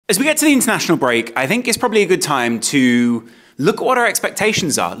As we get to the international break, I think it's probably a good time to look at what our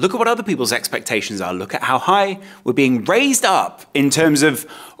expectations are. Look at what other people's expectations are. Look at how high we're being raised up in terms of,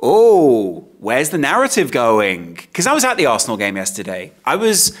 oh, where's the narrative going? Because I was at the Arsenal game yesterday. I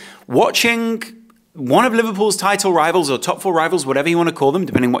was watching one of Liverpool's title rivals or top four rivals, whatever you want to call them,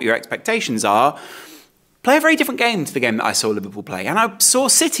 depending on what your expectations are, play a very different game to the game that I saw Liverpool play. And I saw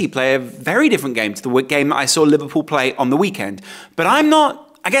City play a very different game to the game that I saw Liverpool play on the weekend. But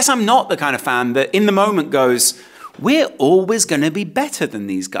I guess I'm not the kind of fan that in the moment goes, we're always going to be better than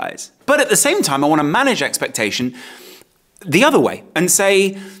these guys. But at the same time, I want to manage expectation the other way and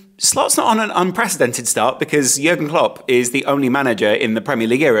say, Slot's not on an unprecedented start because Jurgen Klopp is the only manager in the Premier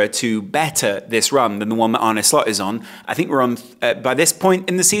League era to better this run than the one that Arne Slot is on. I think we're on, by this point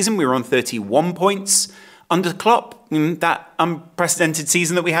in the season, we were on 31 points under Klopp, that unprecedented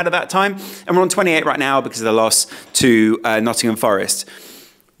season that we had at that time. And we're on 28 right now because of the loss to Nottingham Forest.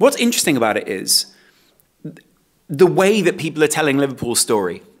 What's interesting about it is the way that people are telling Liverpool's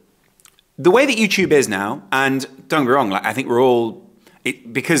story. The way that YouTube is now, and don't get me wrong, like, I think we're all,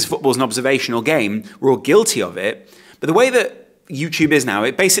 because football's an observational game, we're all guilty of it. But the way that YouTube is now,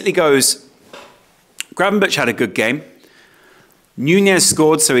 it basically goes, Gravenberch had a good game, Nunez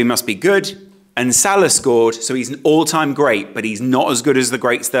scored, so he must be good, and Salah scored, so he's an all-time great, but he's not as good as the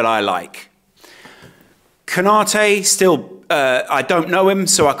greats that I like. Konate, still, I don't know him,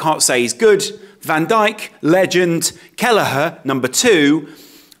 so I can't say he's good. Van Dijk, legend. Kelleher, number 2.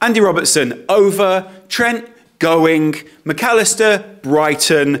 Andy Robertson, over. Trent, going. McAllister,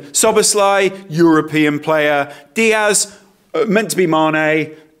 Brighton. Szoboszlai, European player. Diaz, meant to be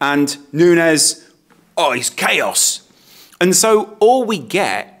Mane. And Nunez, oh, he's chaos. And so all we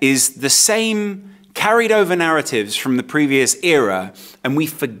get is the same carried over narratives from the previous era, and we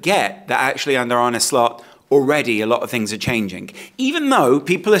forget that actually under Arne Slot, already a lot of things are changing. Even though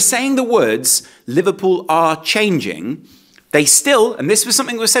people are saying the words, Liverpool are changing, they still, and this was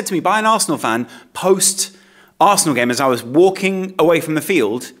something that was said to me by an Arsenal fan post-Arsenal game as I was walking away from the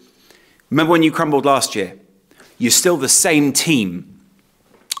field, remember when you crumbled last year? You're still the same team.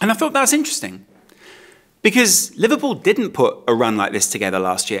 And I thought that was interesting. Because Liverpool didn't put a run like this together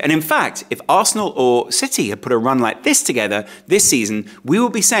last year. And in fact, if Arsenal or City had put a run like this together this season, we will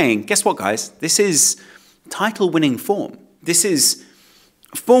be saying, guess what, guys? This is title-winning form. This is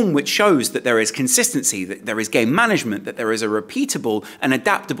form which shows that there is consistency, that there is game management, that there is a repeatable and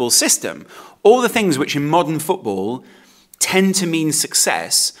adaptable system. All the things which in modern football tend to mean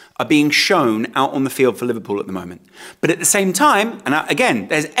success are being shown out on the field for Liverpool at the moment. But at the same time, and again,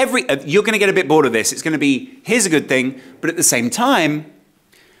 you're going to get a bit bored of this. It's going to be, here's a good thing, but at the same time,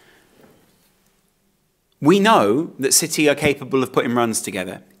 we know that City are capable of putting runs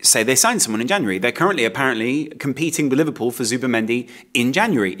together. Say they signed someone in January. They're currently apparently competing with Liverpool for Zubimendi in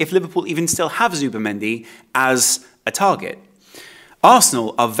January, if Liverpool even still have Zubimendi as a target.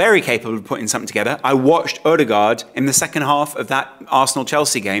 Arsenal are very capable of putting something together. I watched Odegaard in the second half of that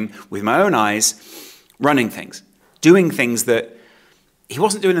Arsenal-Chelsea game with my own eyes, running things, doing things that he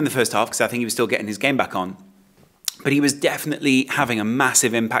wasn't doing in the first half because I think he was still getting his game back on. But he was definitely having a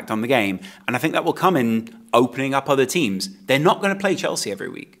massive impact on the game. And I think that will come in opening up other teams. They're not going to play Chelsea every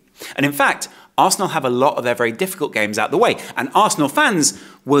week. And in fact, Arsenal have a lot of their very difficult games out the way. And Arsenal fans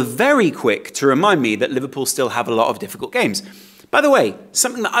were very quick to remind me that Liverpool still have a lot of difficult games. By the way,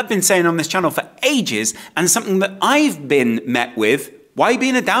 something that I've been saying on this channel for ages and something that I've been met with, why are you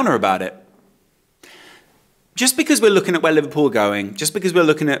being a downer about it? Just because we're looking at where Liverpool are going, just because we're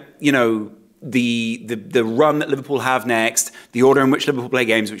looking at, you know, the run that Liverpool have next, the order in which Liverpool play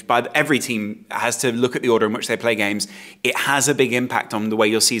games, which by every team has to look at the order in which they play games, it has a big impact on the way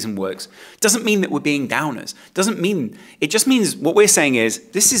your season works. Doesn't mean that we're being downers. It just means what we're saying is,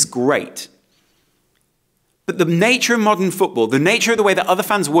 this is great. But the nature of modern football, the nature of the way that other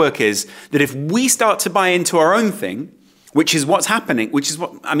fans work is that if we start to buy into our own thing, which is what's happening, which is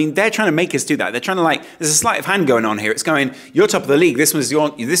what, I mean, they're trying to make us do that. They're trying to there's a sleight of hand going on here. It's going, you're top of the league, this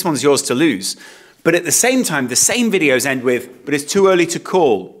one's yours to lose. But at the same time, the same videos end with, but it's too early to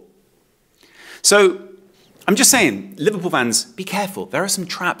call. So I'm just saying, Liverpool fans, be careful. There are some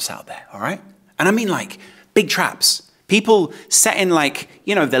traps out there, all right? And I mean like big traps. People setting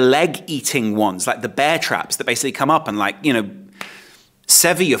the leg-eating ones, like the bear traps that basically come up and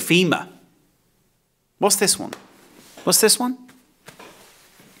sever your femur. What's this one? What's this one?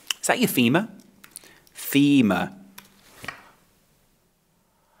 Is that your femur? Femur.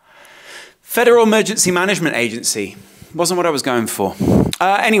 Federal Emergency Management Agency. Wasn't what I was going for.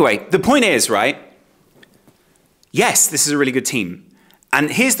 Anyway, the point is, right? Yes, this is a really good team.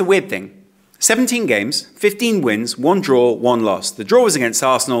 And here's the weird thing. 17 games, 15 wins, 1 draw, 1 loss. The draw was against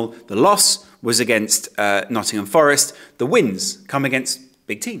Arsenal. The loss was against Nottingham Forest. The wins come against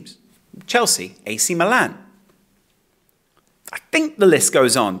big teams. Chelsea, AC Milan. I think the list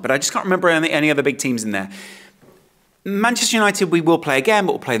goes on, but I just can't remember any other big teams in there. Manchester United, we will play again,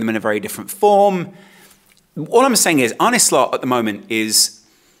 but we'll play them in a very different form. All I'm saying is Arne Slot at the moment is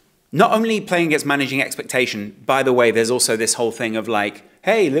not only playing against managing expectation. By the way, there's also this whole thing of like,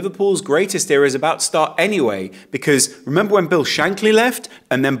 hey, Liverpool's greatest era is about to start anyway. Because remember when Bill Shankly left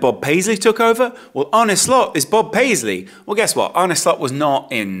and then Bob Paisley took over? Well, Arne Slot is Bob Paisley. Well, guess what? Arne Slot was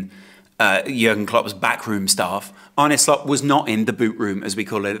not in Jurgen Klopp's backroom staff. Arne Slot was not in the boot room, as we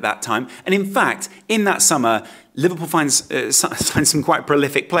call it at that time. And in fact, in that summer, Liverpool finds some quite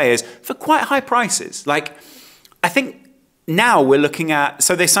prolific players for quite high prices. Like, I think now we're looking at,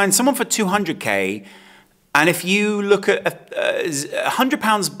 so they signed someone for 200k, and if you look at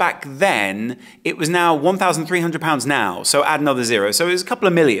 £100 back then, it was now £1,300 now, so add another zero. So it's a couple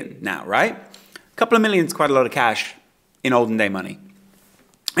of million now, right? A couple of million is quite a lot of cash in olden day money.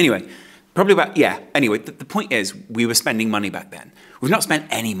 Anyway, probably about, yeah, anyway, the point is we were spending money back then. We've not spent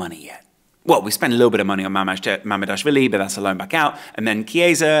any money yet. Well, we spent a little bit of money on Mamardashvili, but that's a loan back out, and then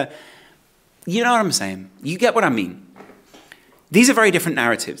Chiesa. You know what I'm saying? You get what I mean. These are very different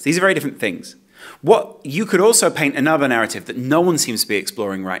narratives. These are very different things. What you could also paint another narrative that no one seems to be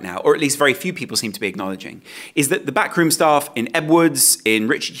exploring right now, or at least very few people seem to be acknowledging, is that the backroom staff in Edwards, in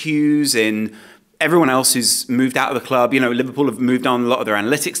Richard Hughes, in everyone else who's moved out of the club, you know, Liverpool have moved on a lot of their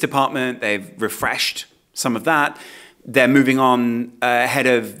analytics department. They've refreshed some of that. They're moving on ahead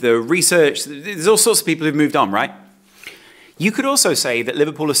of the research. There's all sorts of people who've moved on, right? You could also say that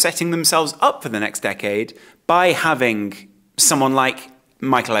Liverpool are setting themselves up for the next decade by having someone like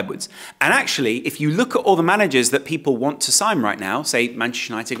Michael Edwards. And actually, if you look at all the managers that people want to sign right now, say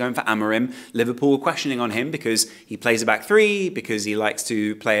Manchester United going for Amorim, Liverpool questioning on him because he plays a back three, because he likes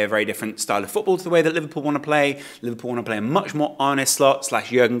to play a very different style of football to the way that Liverpool want to play. Liverpool want to play a much more Arne Slot /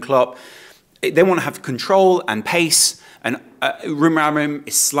 Jurgen Klopp. They want to have control and pace, and Amorim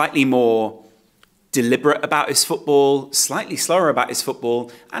is slightly more deliberate about his football, slightly slower about his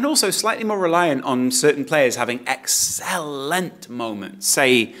football, and also slightly more reliant on certain players having excellent moments.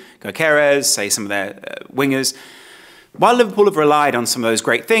 Say Gyökeres, say some of their wingers. While Liverpool have relied on some of those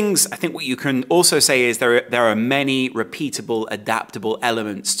great things, I think what you can also say is there are many repeatable, adaptable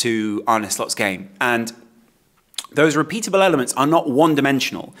elements to Arne Slot's game. And those repeatable elements are not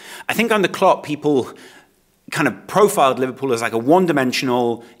one-dimensional. I think under Klopp, people kind of profiled Liverpool as like a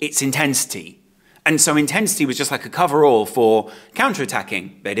one-dimensional, it's intensity. And so intensity was just like a coverall for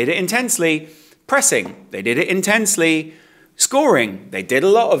counter-attacking. They did it intensely. Pressing, they did it intensely. Scoring, they did a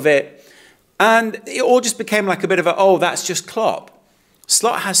lot of it. And it all just became like a bit of a, oh, that's just Klopp.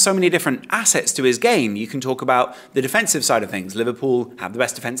 Slot has so many different assets to his game. You can talk about the defensive side of things. Liverpool have the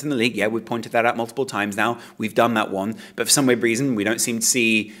best defense in the league. Yeah, we've pointed that out multiple times now. We've done that one. But for some weird reason, we don't seem to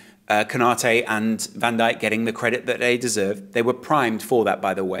see Konate and Van Dijk getting the credit that they deserve. They were primed for that,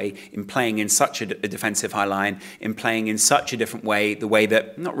 by the way, in playing in such a defensive high line, in playing in such a different way, the way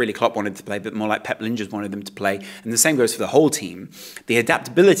that not really Klopp wanted to play, but more like Pep Lijnders wanted them to play. And the same goes for the whole team. The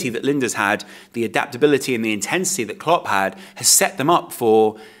adaptability that Lijnders had, the adaptability and the intensity that Klopp had, has set them up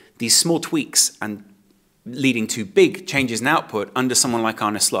for these small tweaks and leading to big changes in output under someone like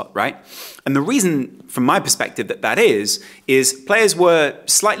Arne Slot, right? And the reason, from my perspective, that is players were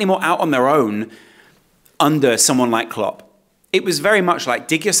slightly more out on their own under someone like Klopp. It was very much like,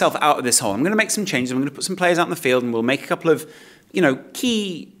 dig yourself out of this hole. I'm going to make some changes. I'm going to put some players out in the field, and we'll make a couple of,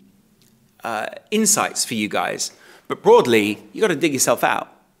 key insights for you guys. But broadly, you got to dig yourself out.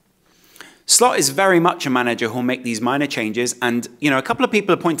 Slot is very much a manager who'll make these minor changes, and a couple of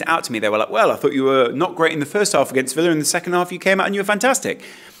people have pointed out to me, they were like, well, I thought you were not great in the first half against Villa, in the second half you came out and you were fantastic.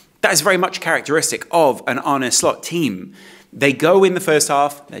 That is very much characteristic of an Arne Slot team. They go in the first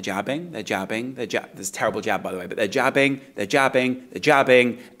half, they're jabbing, there's a terrible jab by the way, but they're jabbing,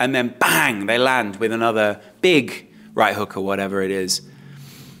 and then bang, they land with another big right hook or whatever it is.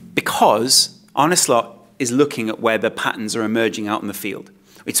 Because Arne Slot is looking at where the patterns are emerging out in the field.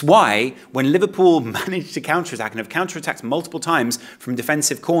 It's why when Liverpool managed to counterattack and have counterattacked multiple times from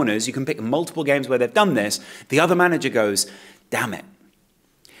defensive corners, you can pick multiple games where they've done this, the other manager goes, damn it.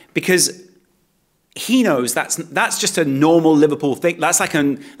 Because he knows that's just a normal Liverpool thing. That's like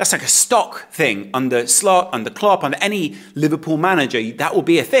a stock thing under Slot, under Klopp, under any Liverpool manager. That will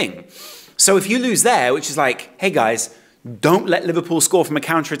be a thing. So if you lose there, which is like, hey guys, don't let Liverpool score from a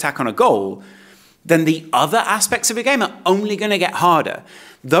counterattack on a goal, then the other aspects of the game are only going to get harder.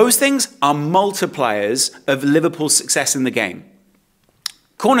 Those things are multipliers of Liverpool's success in the game.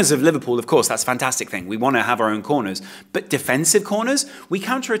 Corners of Liverpool, of course, that's a fantastic thing. We want to have our own corners. But defensive corners, we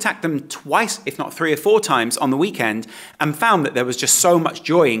counter-attacked them twice, if not 3 or 4 times on the weekend, and found that there was just so much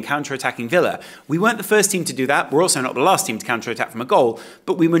joy in counter-attacking Villa. We weren't the first team to do that. We're also not the last team to counter-attack from a goal,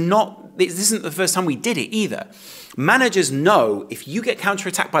 but we were not, this isn't the first time we did it either. Managers know if you get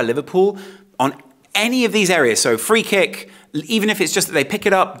counter-attacked by Liverpool on any of these areas, so free kick, even if it's just that they pick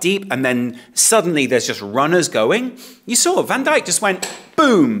it up deep and then suddenly there's just runners going. You saw Van Dijk just went,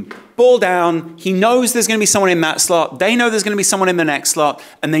 boom, ball down. He knows there's going to be someone in that slot. They know there's going to be someone in the next slot,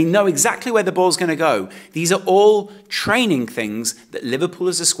 and they know exactly where the ball's going to go. These are all training things that Liverpool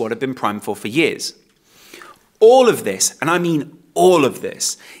as a squad have been primed for years. All of this, and I mean all of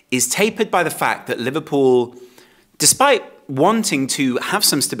this, is tapered by the fact that Liverpool, despite wanting to have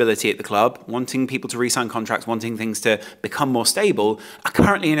some stability at the club, wanting people to re-sign contracts, wanting things to become more stable, are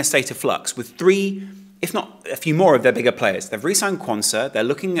currently in a state of flux with 3, if not a few more of their bigger players. They've re-signed Quansah. They're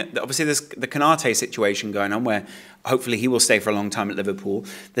looking at, obviously there's the Konate situation going on where hopefully he will stay for a long time at Liverpool.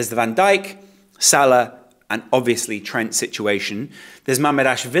 There's the Van Dijk, Salah, and obviously Trent situation. There's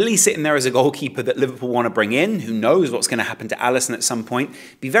Mamardashvili sitting there as a goalkeeper that Liverpool want to bring in. Who knows what's going to happen to Alisson at some point.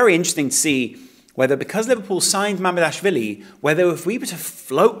 Be very interesting to see whether, because Liverpool signed Mamardashvili, whether if we were to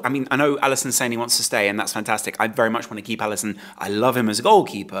float, I mean, I know Alisson's saying he wants to stay, and that's fantastic. I very much want to keep Alisson. I love him as a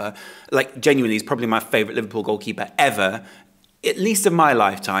goalkeeper. Like, genuinely, he's probably my favourite Liverpool goalkeeper ever, at least of my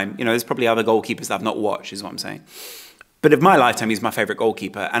lifetime. You know, there's probably other goalkeepers that I've not watched, is what I'm saying. But of my lifetime, he's my favourite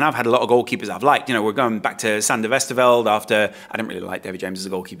goalkeeper. And I've had a lot of goalkeepers I've liked. You know, we're going back to Sander Westerveld after, I didn't really like David James as a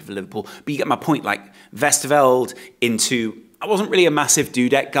goalkeeper for Liverpool, but you get my point, like Westerveld into, I wasn't really a massive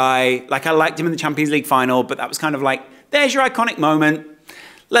Dudek guy. Like, I liked him in the Champions League final, but that was kind of like, there's your iconic moment.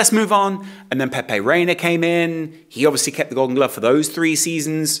 Let's move on. And then Pepe Reina came in. He obviously kept the Golden Glove for those 3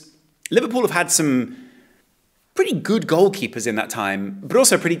 seasons. Liverpool have had some pretty good goalkeepers in that time, but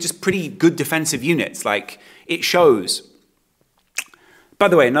also pretty good defensive units. Like, it shows. By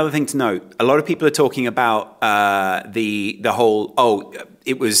the way, another thing to note, a lot of people are talking about the whole,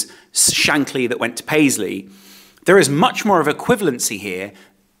 it was Shankly that went to Paisley. There is much more of equivalency here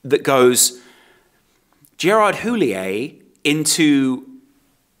that goes Gerard Houllier into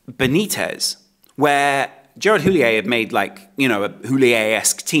Benitez, where Gerard Houllier had made, like, you know, a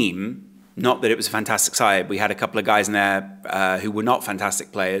Houllier-esque team. Not that it was a fantastic side. We had a couple of guys in there who were not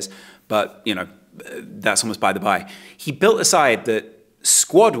fantastic players, but, you know, that's almost by the by. He built a side that,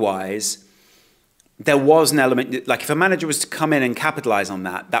 squad-wise, there was an element, like, if a manager was to come in and capitalize on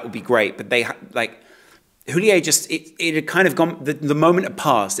that, that would be great. But they, like, Houllier just, it had kind of gone, the moment had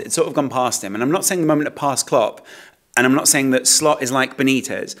passed. It had sort of gone past him. And I'm not saying the moment had passed Klopp, and I'm not saying that Slot is like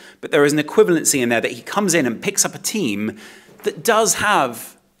Benitez, but there is an equivalency in there that he comes in and picks up a team that does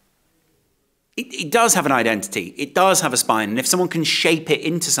have, it does have an identity. It does have a spine. And if someone can shape it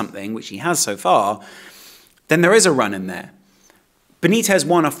into something, which he has so far, then there is a run in there. Benitez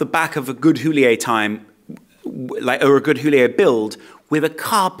won off the back of a good Houllier time, or a good Houllier build, with a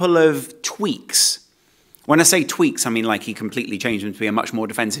couple of tweaks. When I say tweaks, I mean like he completely changed them to be a much more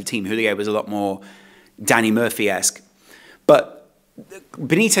defensive team. Houllier was a lot more Danny Murphy-esque. But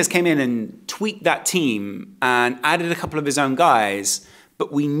Benitez came in and tweaked that team and added a couple of his own guys,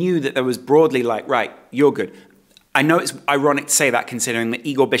 but we knew that there was broadly like, right, you're good. I know it's ironic to say that considering that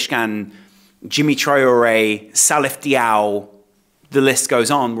Igor Bishkan, Jimmy Traore, Salif Diao, the list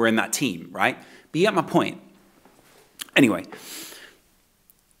goes on, we're in that team, right? But you get my point. Anyway,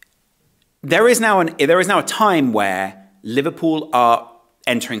 there is now a time where Liverpool are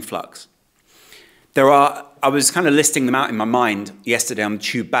entering flux. I was kind of listing them out in my mind yesterday on the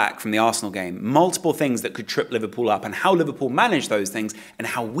tube back from the Arsenal game. Multiple things that could trip Liverpool up, and how Liverpool manage those things and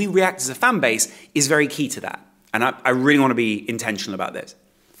how we react as a fan base is very key to that. And I really want to be intentional about this.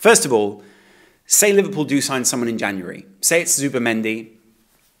 First of all, say Liverpool do sign someone in January. Say it's Zubimendi.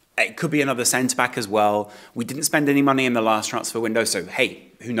 It could be another centre-back as well. We didn't spend any money in the last transfer window, so hey,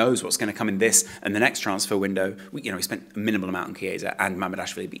 who knows what's going to come in this and the next transfer window. We spent a minimal amount on Chiesa and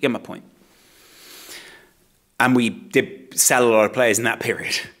Mamardashvili, but you get my point. And we did sell a lot of players in that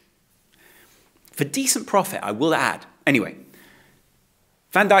period. For decent profit, I will add. Anyway,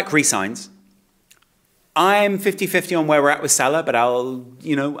 Van Dijk re-signs. I'm 50-50 on where we're at with Salah, but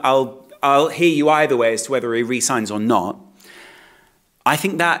I'll hear you either way as to whether he re-signs or not. I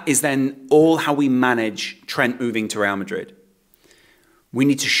think that is then all how we manage Trent moving to Real Madrid. We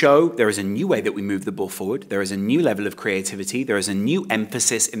need to show there is a new way that we move the ball forward. There is a new level of creativity. There is a new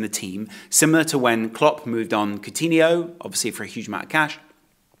emphasis in the team, similar to when Klopp moved on Coutinho, obviously for a huge amount of cash.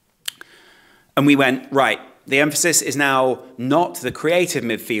 And we went, right, the emphasis is now not the creative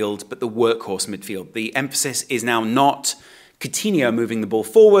midfield, but the workhorse midfield. The emphasis is now not Coutinho moving the ball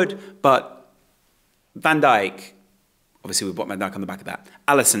forward, but Van Dijk, obviously we bought Van Dijk on the back of that.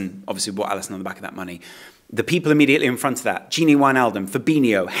 Alisson, obviously we bought Alisson on the back of that money. The people immediately in front of that, Gini Wijnaldum,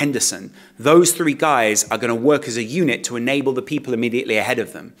 Fabinho, Henderson, those three guys are going to work as a unit to enable the people immediately ahead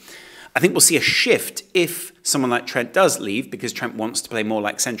of them. I think we'll see a shift if someone like Trent does leave, because Trent wants to play more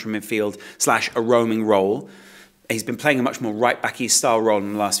like central midfield / a roaming role. He's been playing a much more right-backy style role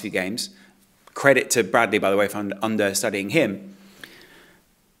in the last few games. Credit to Bradley, by the way, for understudying him.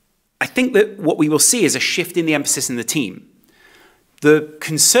 I think that what we will see is a shift in the emphasis in the team. The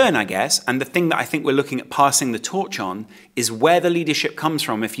concern, I guess, and the thing that I think we're looking at passing the torch on, is where the leadership comes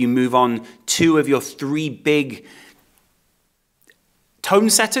from if you move on two of your three big tone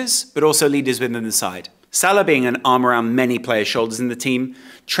setters, but also leaders within the side. Salah being an arm around many players' shoulders in the team,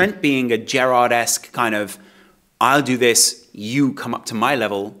 Trent being a Gerrard-esque kind of, I'll do this, you come up to my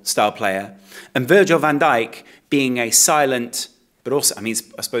level style player, and Virgil van Dijk being a silent, but also, I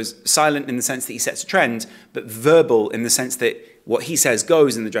suppose, silent in the sense that he sets a trend, but verbal in the sense that what he says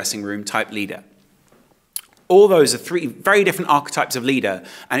goes in the dressing room type leader. All those are three very different archetypes of leader,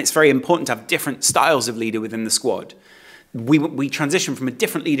 and it's very important to have different styles of leader within the squad. We transitioned from a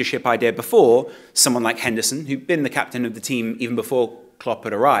different leadership idea before, someone like Henderson, who'd been the captain of the team even before Klopp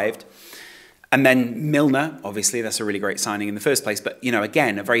had arrived, and then Milner, obviously, that's a really great signing in the first place, but, you know,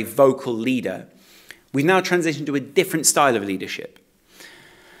 again, a very vocal leader. We've now transitioned to a different style of leadership.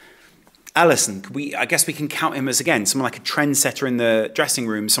 Alisson, I guess we can count him as, again, someone like a trendsetter in the dressing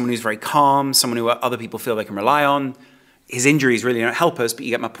room, someone who's very calm, someone who other people feel they can rely on. His injuries really don't help us, but you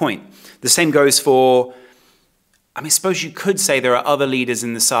get my point. The same goes for, I suppose you could say there are other leaders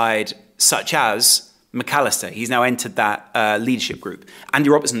in the side, such as McAllister. He's now entered that leadership group. Andy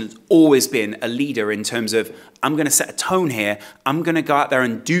Robertson has always been a leader in terms of, I'm going to set a tone here. I'm going to go out there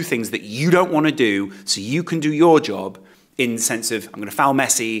and do things that you don't want to do so you can do your job, in the sense of, I'm going to foul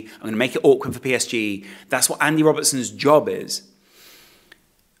Messi, I'm going to make it awkward for PSG. That's what Andy Robertson's job is.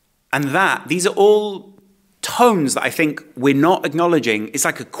 And these are all tones that I think we're not acknowledging. It's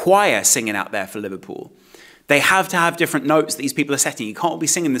like a choir singing out there for Liverpool. They have to have different notes that these people are setting. You can't all be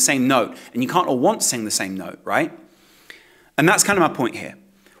singing the same note, and you can't all want to sing the same note, right? And that's kind of my point here.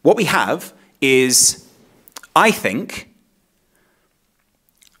 What we have is, I think,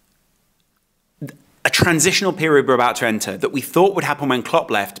 a transitional period we're about to enter that we thought would happen when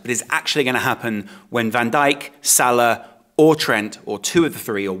Klopp left, but is actually going to happen when Van Dijk, Salah, or Trent, or two of the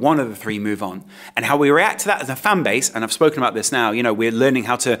three, or one of the three move on. And how we react to that as a fan base, and I've spoken about this now, you know, we're learning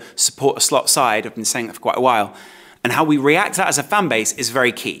how to support a slot side. I've been saying that for quite a while. And how we react to that as a fan base is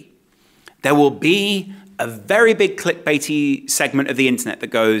very key. There will be a very big clickbaity segment of the internet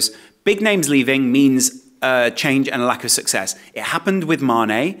that goes, big names leaving means change and a lack of success. It happened with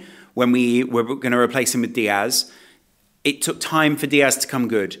Mane when we were going to replace him with Diaz. It took time for Diaz to come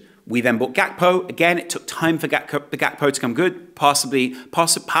good. We then bought Gakpo. Again, it took time for Gakpo to come good, partially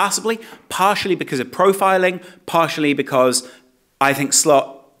because of profiling, partially because I think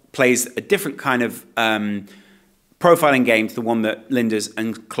Slot plays a different kind of profiling game to the one that Linders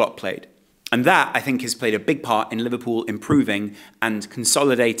and Klopp played. And that, I think, has played a big part in Liverpool improving and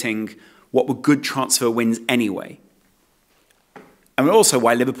consolidating what were good transfer wins anyway. And also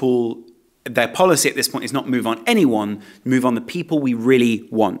why Liverpool, their policy at this point is not move on anyone, move on the people we really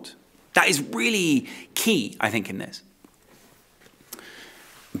want. That is really key, I think, in this.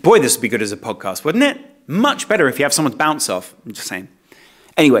 Boy, this would be good as a podcast, wouldn't it? Much better if you have someone to bounce off. I'm just saying.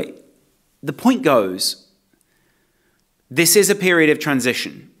 Anyway, the point goes, this is a period of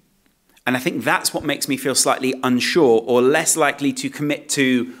transition. And I think that's what makes me feel slightly unsure or less likely to commit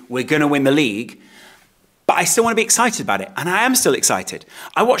to, we're going to win the league. But I still want to be excited about it. And I am still excited.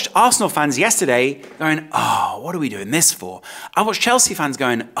 I watched Arsenal fans yesterday going, oh, what are we doing this for? I watched Chelsea fans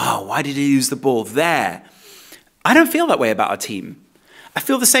going, oh, why did he use the ball there? I don't feel that way about our team. I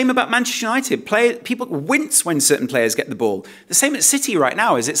feel the same about Manchester United. People wince when certain players get the ball. The same at City right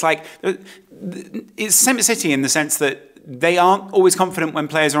now is it's the same at City in the sense that they aren't always confident when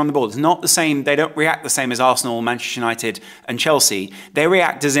players are on the ball. It's not the same. They don't react the same as Arsenal, Manchester United, and Chelsea. They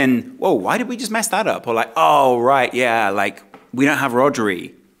react as in, whoa, why did we just mess that up? Or like, oh, right, yeah, like, we don't have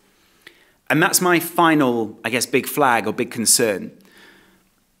Rodri. And that's my final, I guess, big flag or big concern.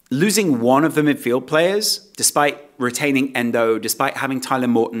 Losing one of the midfield players, despite retaining Endo, despite having Tyler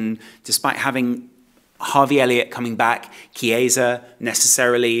Morton, despite having Harvey Elliott coming back, Chiesa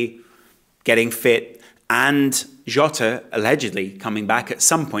necessarily getting fit, and Jota allegedly coming back at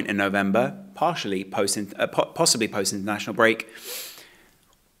some point in November, possibly post-international break.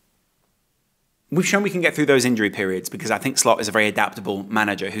 we've shown we can get through those injury periods because I think Slot is a very adaptable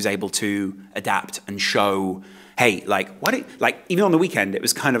manager who's able to adapt and show, hey, like even on the weekend, it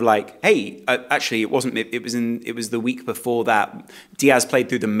was kind of like, hey, actually, it wasn't. It was the week before that. Diaz played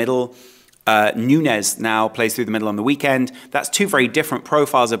through the middle. Nunez now plays through the middle on the weekend. That's two very different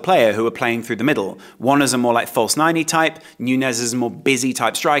profiles of player who are playing through the middle. One is a more like false 90 type. Nunez is a more busy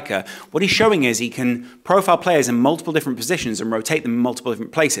type striker. What he's showing is he can profile players in multiple different positions and rotate them in multiple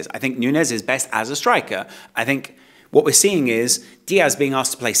different places. I think Nunez is best as a striker. I think what we're seeing is Diaz being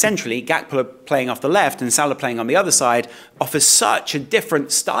asked to play centrally, Gakpo playing off the left, and Salah playing on the other side offers such a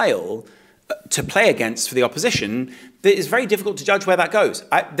different style to play against for the opposition that it's very difficult to judge where that goes.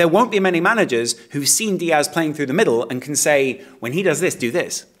 There won't be many managers who've seen Diaz playing through the middle and can say, when he does this, do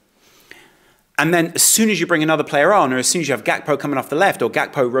this. And then as soon as you bring another player on, or as soon as you have Gakpo coming off the left, or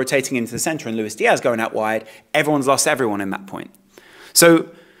Gakpo rotating into the centre and Luis Diaz going out wide, everyone's lost everyone in that point. So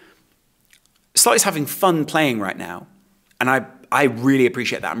Slot is having fun playing right now. And I really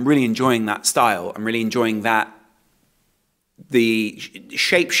appreciate that. I'm really enjoying that style. I'm really enjoying that. The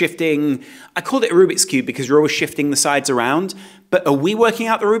shape-shifting, I called it a Rubik's Cube because you're always shifting the sides around, but are we working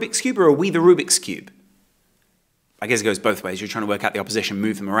out the Rubik's Cube or are we the Rubik's Cube? I guess it goes both ways. You're trying to work out the opposition,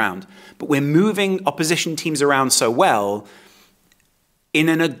 move them around. But we're moving opposition teams around so well in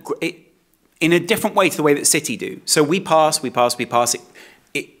a different way to the way that City do. So we pass. City pass,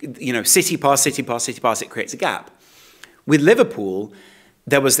 City pass, it creates a gap. With Liverpool,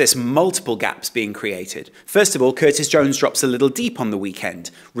 there was this multiple gaps being created. First of all, Curtis Jones drops a little deep on the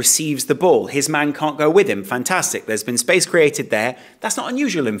weekend, receives the ball. His man can't go with him. Fantastic. There's been space created there. That's not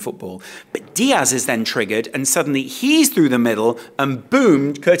unusual in football. But Diaz is then triggered, and suddenly he's through the middle, and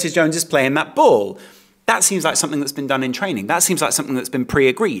boom, Curtis Jones is playing that ball. That seems like something that's been done in training. That seems like something that's been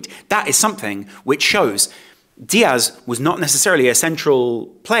pre-agreed. That is something which shows Diaz was not necessarily a central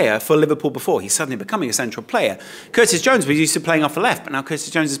player for Liverpool before. He's suddenly becoming a central player. Curtis Jones was used to playing off the left, but now Curtis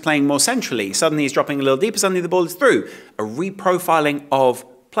Jones is playing more centrally. Suddenly he's dropping a little deeper, suddenly the ball is through. A reprofiling of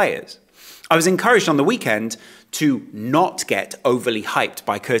players. I was encouraged on the weekend to not get overly hyped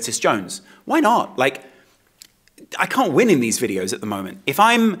by Curtis Jones. Why not? Like, I can't win in these videos at the moment. If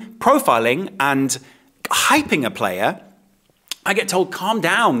I'm profiling and hyping a player, I get told, calm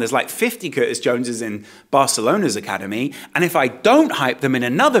down, there's like 50 Curtis Joneses in Barcelona's academy, and if I don't hype them in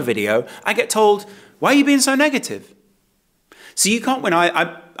another video, I get told, why are you being so negative? So you can't win.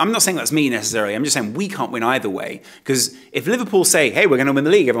 I'm not saying that's me necessarily, I'm just saying we can't win either way, because if Liverpool say, hey, we're going to win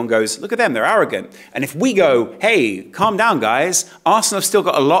the league, everyone goes, look at them, they're arrogant. And if we go, hey, calm down, guys, Arsenal have still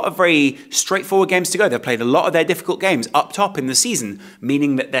got a lot of very straightforward games to go. They've played a lot of their difficult games up top in the season,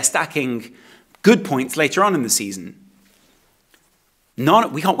 meaning that they're stacking good points later on in the season.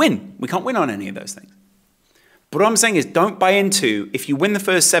 We can't win. We can't win on any of those things. But what I'm saying is don't buy into, if you win the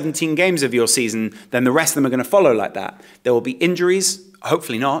first 17 games of your season, then the rest of them are going to follow like that. There will be injuries,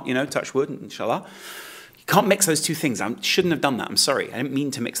 hopefully not, touch wood, inshallah. You can't mix those two things. I shouldn't have done that. I'm sorry. I didn't mean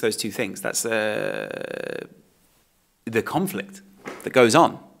to mix those two things. That's the conflict that goes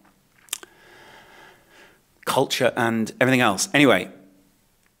on. Culture and everything else. Anyway,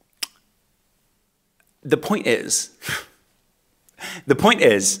 the point is,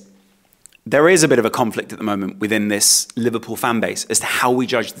 there is a bit of a conflict at the moment within this Liverpool fan base as to how we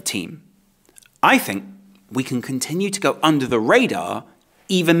judge the team. I think we can continue to go under the radar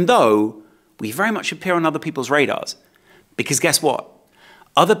even though we very much appear on other people's radars. Because guess what?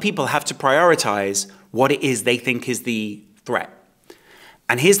 Other people have to prioritize what it is they think is the threat.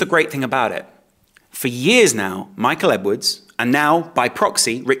 And here's the great thing about it. For years now, Michael Edwards, and now by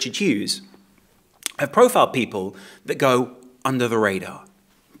proxy, Richard Hughes, have profiled people that go under the radar.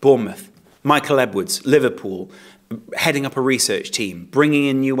 Bournemouth, Michael Edwards, Liverpool, heading up a research team, bringing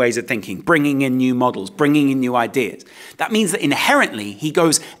in new ways of thinking, bringing in new models, bringing in new ideas. That means that inherently he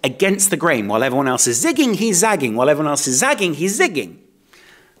goes against the grain. While everyone else is zigging, he's zagging. While everyone else is zagging, he's zigging.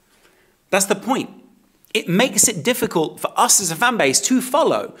 That's the point. It makes it difficult for us as a fan base to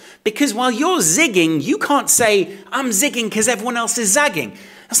follow. Because while you're zigging, you can't say, I'm zigging because everyone else is zagging.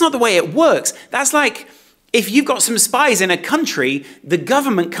 That's not the way it works. That's like, if you've got some spies in a country, the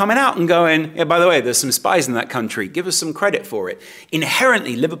government coming out and going, yeah, by the way, there's some spies in that country, give us some credit for it.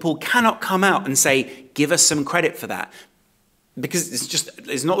 Inherently, Liverpool cannot come out and say, give us some credit for that. Because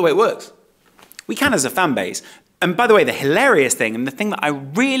it's not the way it works. We can as a fan base. And by the way, the hilarious thing, and the thing that I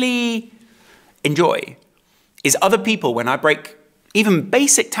really enjoy, is other people, when I break even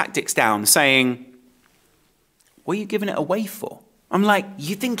basic tactics down, saying, what are you giving it away for? I'm like,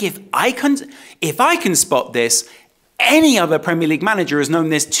 you think if I can spot this, any other Premier League manager has known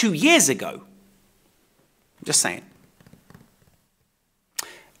this 2 years ago. I'm just saying.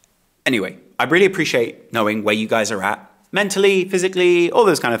 Anyway, I really appreciate knowing where you guys are at, mentally, physically, all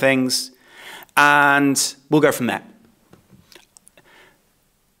those kind of things. And we'll go from there.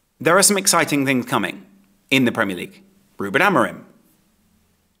 There are some exciting things coming in the Premier League. Ruben Amorim.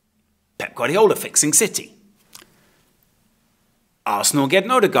 Pep Guardiola fixing City. Arsenal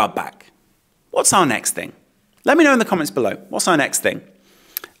getting Odegaard back. What's our next thing? Let me know in the comments below. What's our next thing?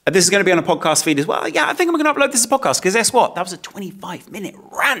 This is going to be on a podcast feed as well. Yeah, I think I'm going to upload this as a podcast because guess what? That was a 25-minute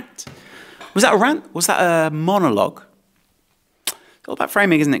rant. Was that a rant? Was that a monologue? It's all about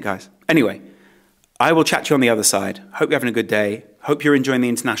framing, isn't it, guys? Anyway, I will chat to you on the other side. Hope you're having a good day. Hope you're enjoying the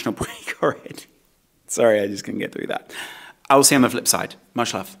international break already. Sorry, I just couldn't get through that. I will see you on the flip side.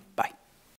 Much love. Bye.